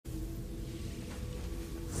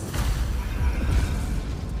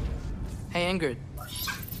Hey, Ingrid.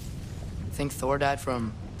 Think Thor died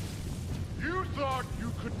from... You thought you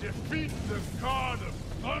could defeat the god of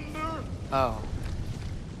thunder? Oh.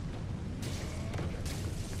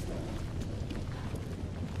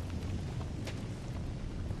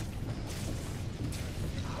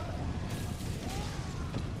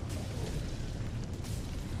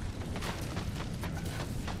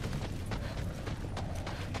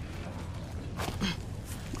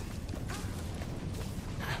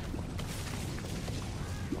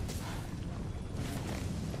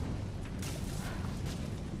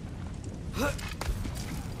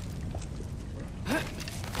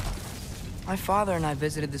 My father and I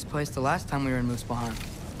visited this place the last time we were in Muspelheim.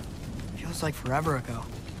 Feels like forever ago.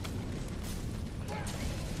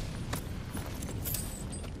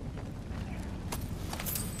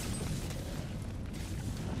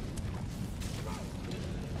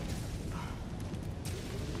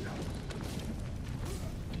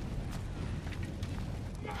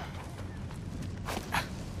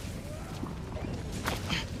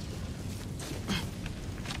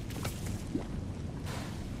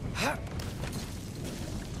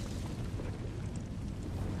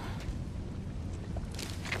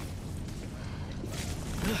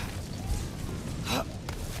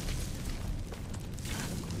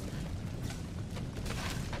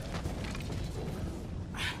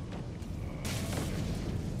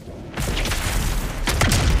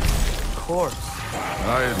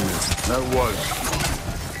 I admit, that was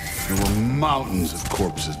fun. There were mountains of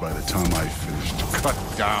corpses by the time I finished, cut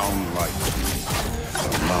down like these. The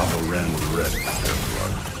lava ran red with their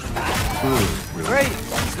blood. Great!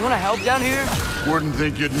 You wanna help down here? Wouldn't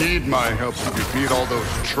think you'd need my help to defeat all those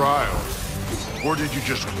trials. Or did you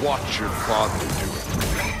just watch your father do it?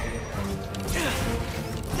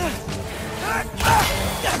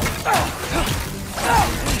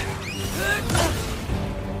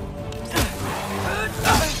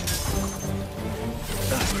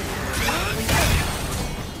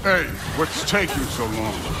 Hey, what's taking so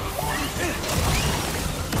long?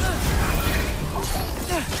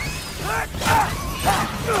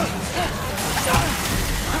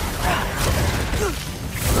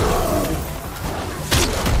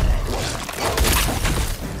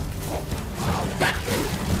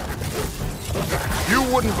 You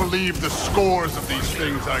wouldn't believe the scores of these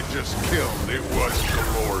things I just killed. It was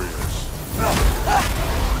glorious.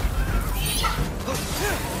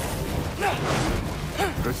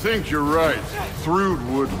 I think you're right. Thrud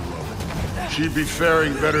would love it. She'd be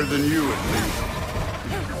faring better than you, at least.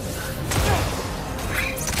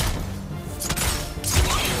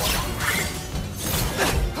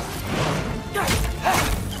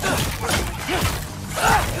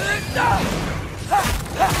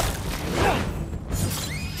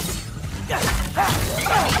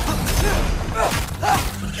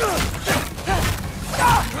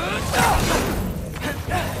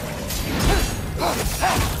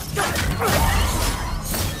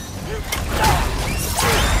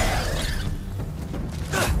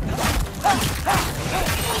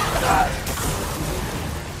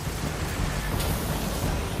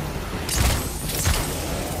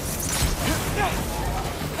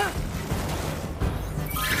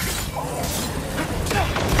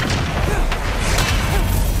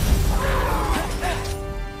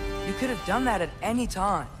 Done that at any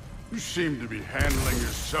time. You seem to be handling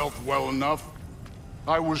yourself well enough.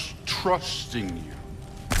 I was trusting you.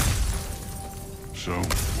 So,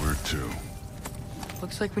 where to?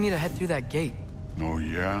 Looks like we need to head through that gate. Oh,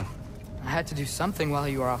 yeah? I had to do something while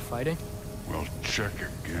you were off fighting. Well, check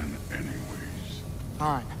again anyways.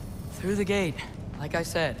 Fine. Through the gate, like I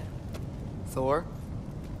said. Thor?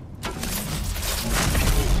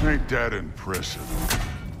 Ain't that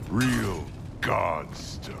impressive? Real god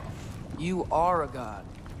stuff. You are a god.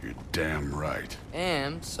 You're damn right.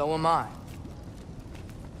 And so am I.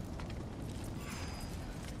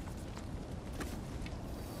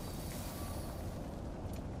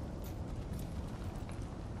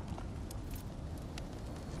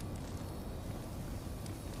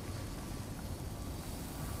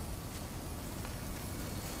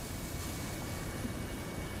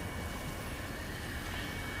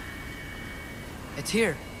 It's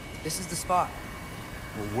here. This is the spot.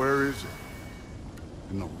 Well, where is it?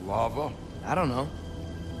 In the lava? I don't know.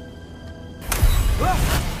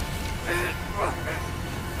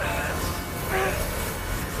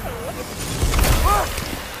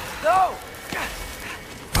 No!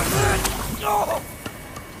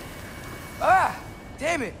 Ah!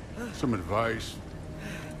 Damn it! Some advice.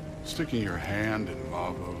 Sticking your hand in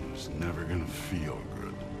lava is never gonna feel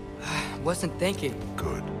good. Wasn't thinking.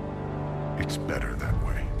 Good. It's better that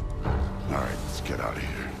way. All right, let's get out of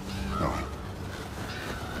here. No.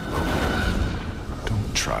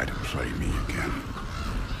 Don't try to play me again.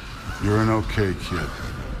 You're an okay kid.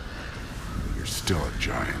 You're still a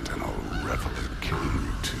giant, and I'll revel in killing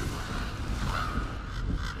you too.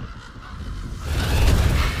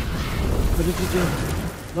 What did you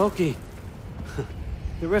do? Loki.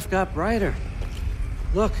 The rift got brighter.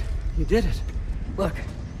 Look, you did it. Look,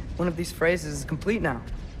 one of these phrases is complete now.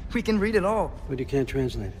 We can read it all. But you can't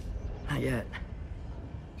translate it. Not yet.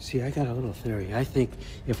 See, I got a little theory. I think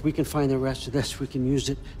if we can find the rest of this, we can use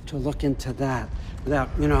it to look into that without,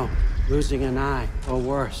 you know, losing an eye or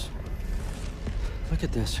worse. Look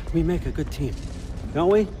at this. We make a good team.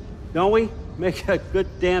 Don't we? Don't we? Make a good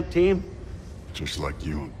damn team? Just like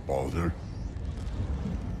you and Baldur.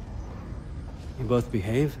 You both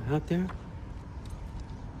behave out there?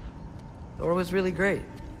 Thor was really great.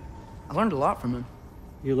 I learned a lot from him.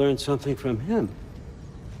 You learned something from him?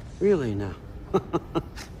 Really now?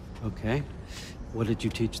 Okay. What did you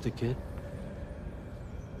teach the kid?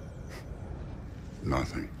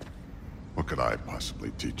 Nothing. What could I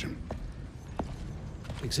possibly teach him?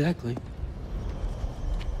 Exactly.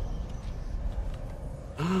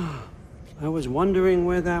 I was wondering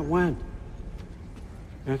where that went.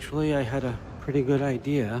 Actually, I had a pretty good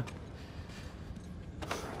idea.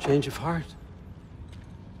 Change of heart.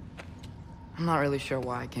 I'm not really sure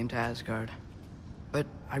why I came to Asgard. But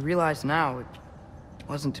I realize now it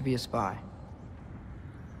wasn't to be a spy.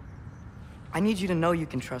 I need you to know you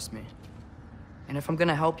can trust me. And if I'm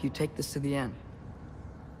gonna help you take this to the end,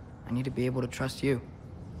 I need to be able to trust you.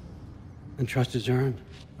 And trust is earned.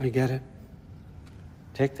 I get it.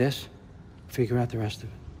 Take this, figure out the rest of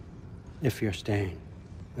it. If you're staying,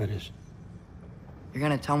 that is. You're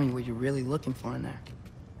gonna tell me what you're really looking for in there.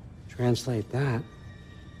 Translate that,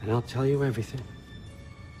 and I'll tell you everything.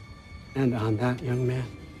 And on that, young man,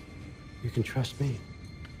 you can trust me.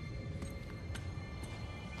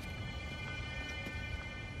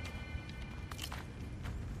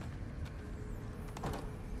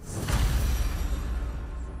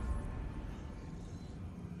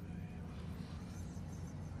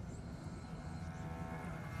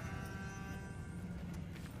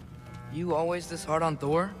 You always this hard on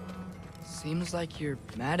Thor? Seems like you're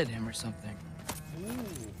mad at him or something. Ooh,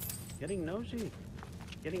 getting nosy.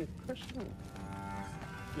 Getting personal.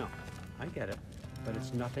 No, I get it. But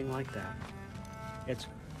it's nothing like that. It's...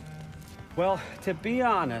 Well, to be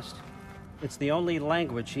honest, it's the only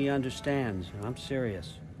language he understands. And I'm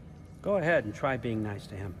serious. Go ahead and try being nice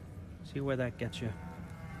to him. See where that gets you.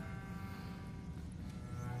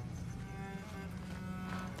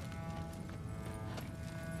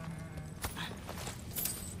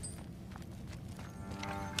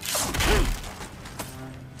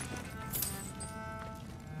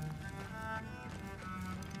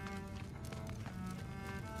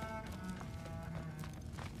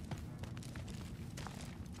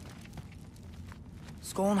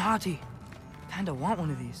 Skull and Hati. Kinda want one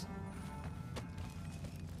of these.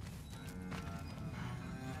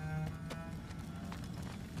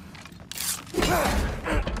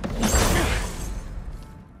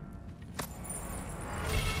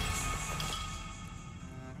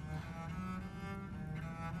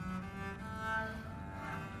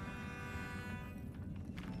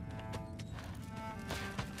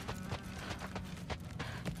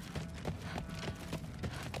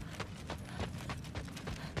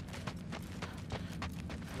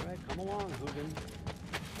 Come along, Odin.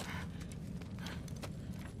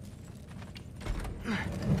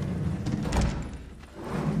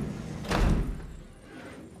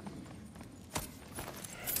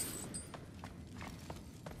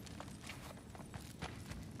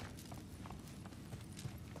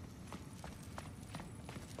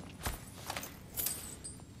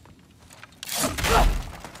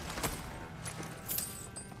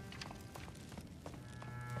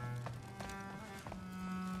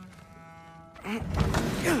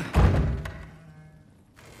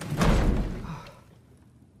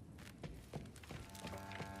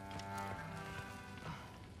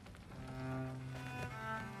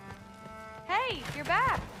 Hey, you're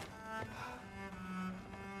back.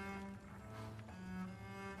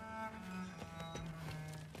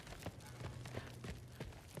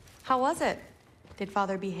 How was it? Did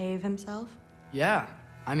Father behave himself? Yeah,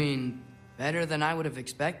 I mean, better than I would have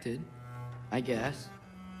expected, I guess.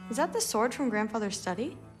 Is that the sword from Grandfather's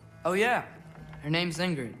study? Oh yeah, her name's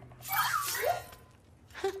Ingrid.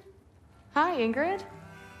 Hi, Ingrid.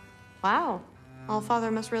 Wow,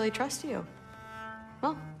 All-Father must really trust you.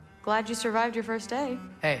 Well, glad you survived your first day.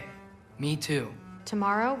 Hey, me too.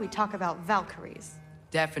 Tomorrow, we talk about Valkyries.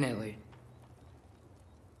 Definitely.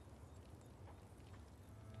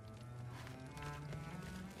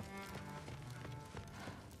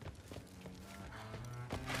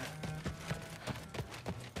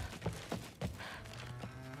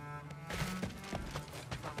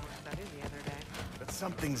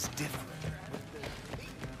 something's different.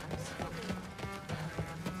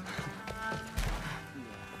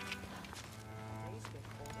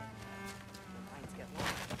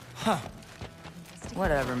 Huh.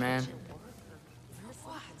 Whatever, man.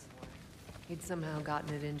 He'd somehow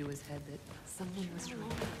gotten it into his head that someone was trying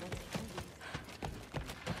to...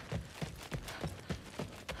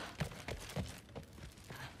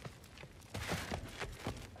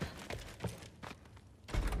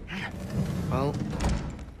 Well,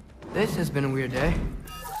 this has been a weird day.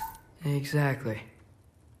 Exactly.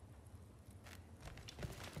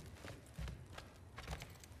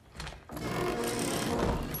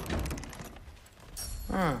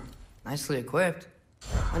 Huh. Nicely equipped.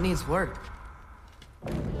 What needs work?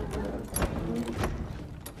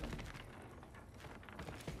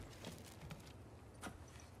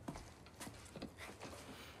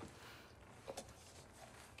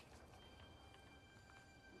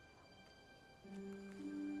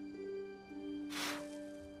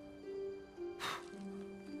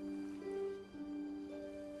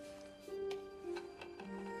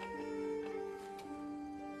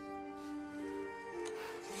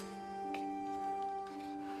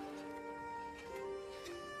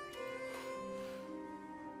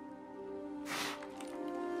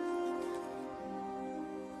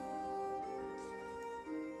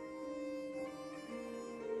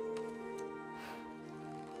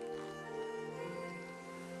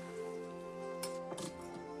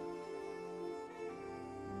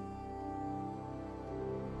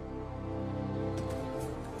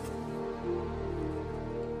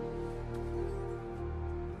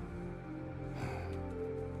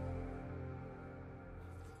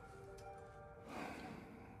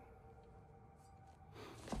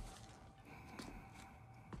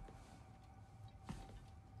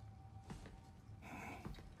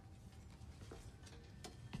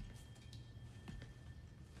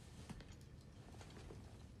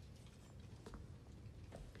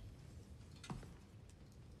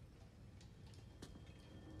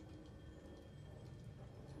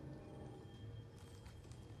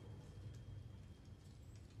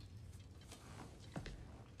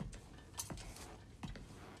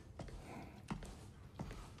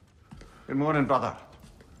 Good morning, brother.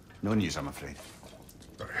 No news, I'm afraid.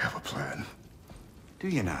 I have a plan. Do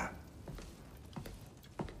you now?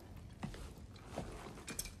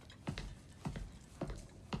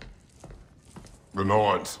 The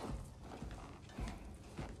Norns.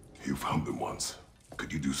 You found them once.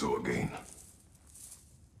 Could you do so again?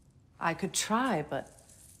 I could try, but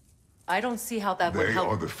I don't see how that would They help.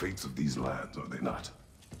 are the fates of these lands, are they not?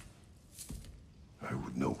 I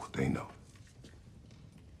would know what they know,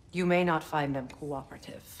 You may not find them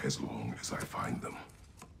cooperative. as long as I find them.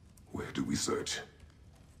 Where do we search?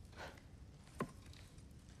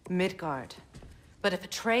 Midgard. But if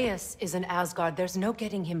Atreus is in Asgard, there's no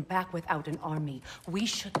getting him back without an army. We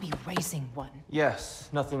should be raising one. Yes,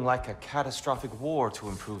 nothing like a catastrophic war to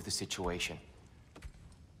improve the situation.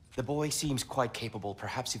 The boy seems quite capable.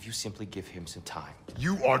 Perhaps if you simply give him some time.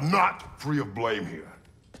 You are not free of blame here.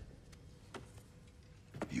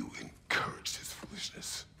 You encouraged his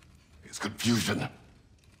foolishness, his confusion.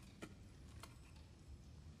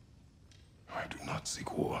 I do not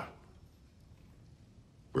seek war.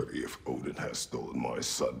 But if Odin has stolen my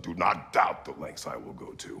son, do not doubt the lengths I will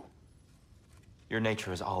go to. Your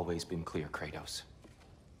nature has always been clear, Kratos.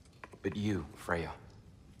 But you, Freya.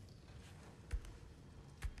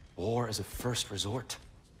 War is a first resort.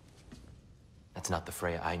 That's not the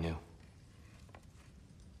Freya I knew.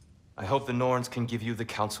 I hope the Norns can give you the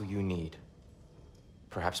counsel you need.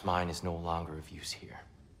 Perhaps mine is no longer of use here.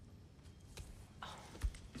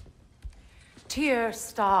 Tyr,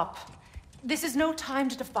 stop. This is no time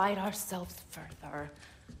to divide ourselves further.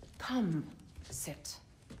 Come, sit,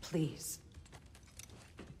 please.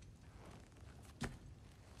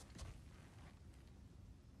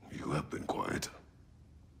 You have been quiet.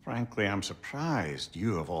 Frankly, I'm surprised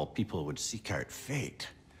you, of all people, would seek out fate.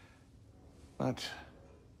 But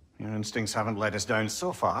your instincts haven't let us down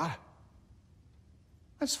so far.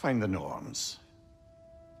 Let's find the Norns.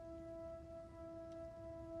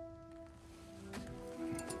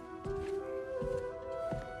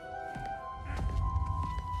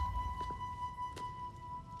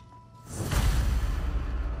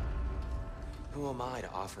 Who am I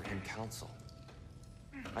to offer him counsel?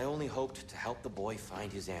 I only hoped to help the boy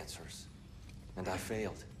find his answers. And I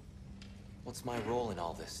failed. What's my role in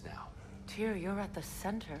all this now? Tyr, you're at the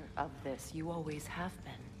center of this. You always have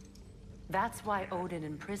been. That's why Odin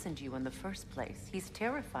imprisoned you in the first place. He's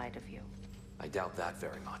terrified of you. I doubt that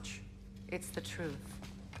very much. It's the truth.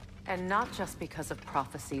 And not just because of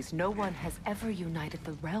prophecies. No one has ever united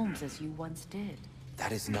the realms as you once did.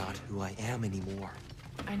 That is not who I am anymore.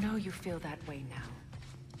 I know you feel that way now.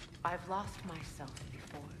 I've lost myself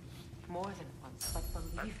before. More than once, but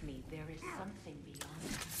believe me, there is something beyond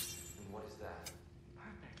this. And what is that?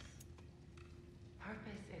 Purpose.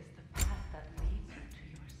 Purpose is the path that leads you to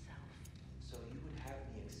yourself. So you would have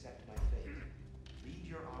me accept my fate, lead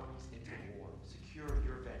your armies into war, secure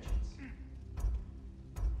your vengeance.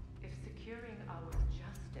 If securing our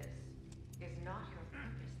justice is not your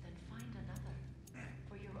purpose, then find another,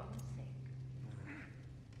 for your own sake.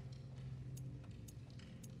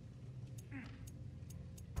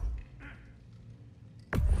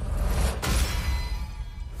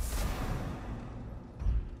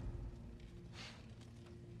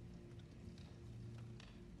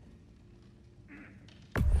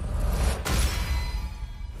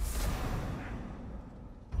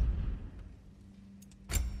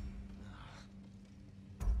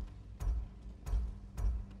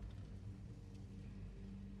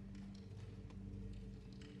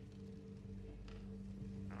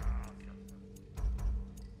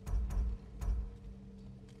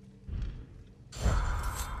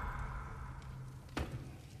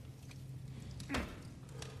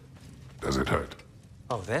 Does it hurt?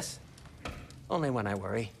 Oh, this? Only when I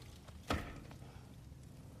worry.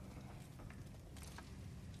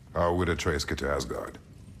 How would Atreus get to Asgard?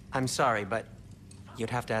 I'm sorry, but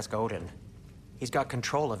you'd have to ask Odin. He's got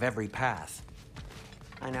control of every path.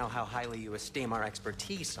 I know how highly you esteem our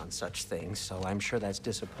expertise on such things, so I'm sure that's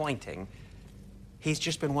disappointing. He's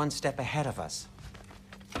just been one step ahead of us.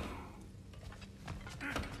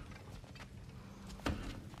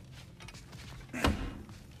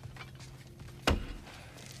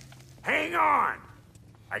 Hang on!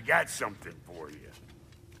 I got something for you.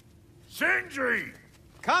 Sindri!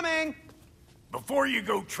 Coming! Before you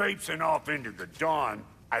go traipsing off into the dawn,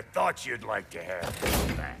 I thought you'd like to have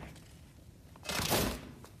this back.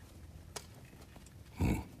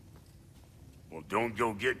 Well, don't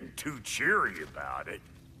go getting too cheery about it.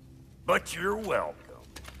 But you're welcome.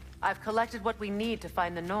 I've collected what we need to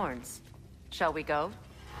find the Norns. Shall we go?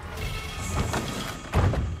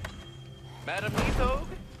 Madam Neathog?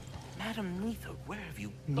 Madam Neathog, where have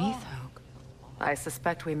you gone? Neathog? I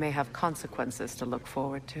suspect we may have consequences to look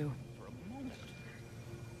forward to.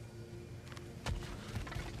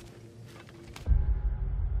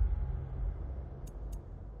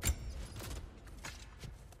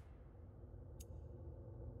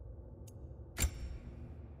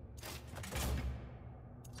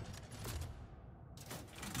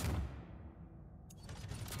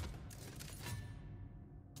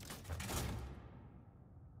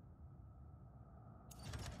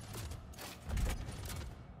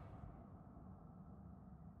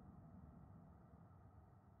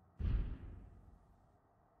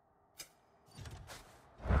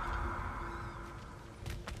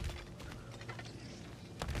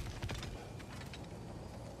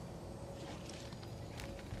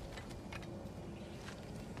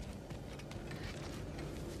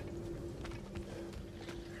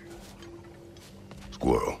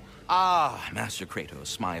 Squirrel. Ah, Master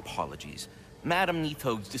Kratos, my apologies. Madam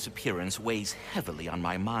Neathog's disappearance weighs heavily on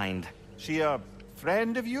my mind. She a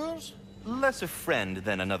friend of yours? Less a friend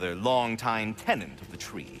than another longtime tenant of the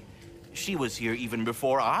tree. She was here even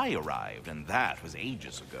before I arrived, and that was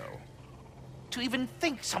ages ago. To even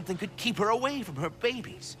think something could keep her away from her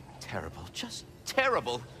babies. Terrible, just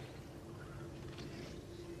terrible.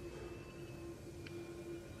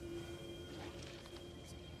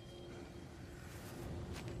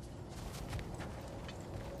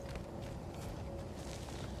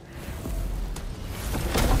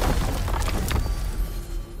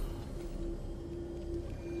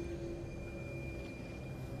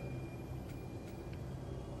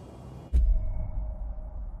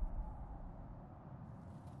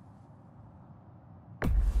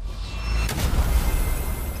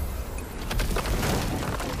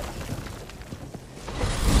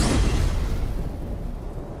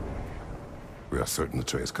 We are certain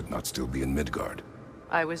Atreus could not still be in Midgard.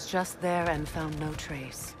 I was just there and found no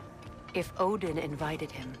trace. If Odin invited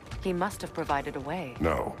him, he must have provided a way.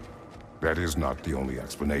 No, that is not the only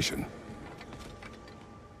explanation.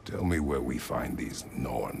 Tell me where we find these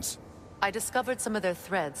Norns. I discovered some of their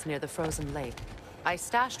threads near the frozen lake. I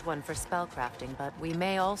stashed one for spellcrafting, but we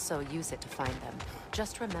may also use it to find them.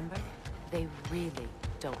 Just remember, they really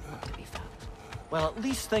don't want to be found. Well, at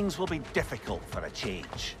least things will be difficult for a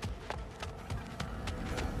change.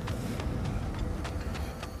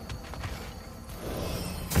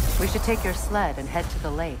 We should take your sled and head to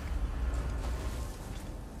the lake.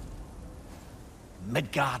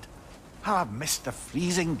 Midgard, How I've missed the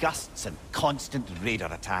freezing gusts and constant raider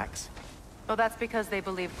attacks. Well, that's because they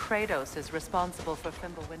believe Kratos is responsible for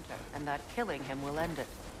Fimbulwinter, and that killing him will end it.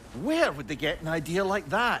 Where would they get an idea like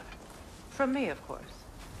that? From me, of course.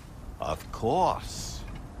 Of course.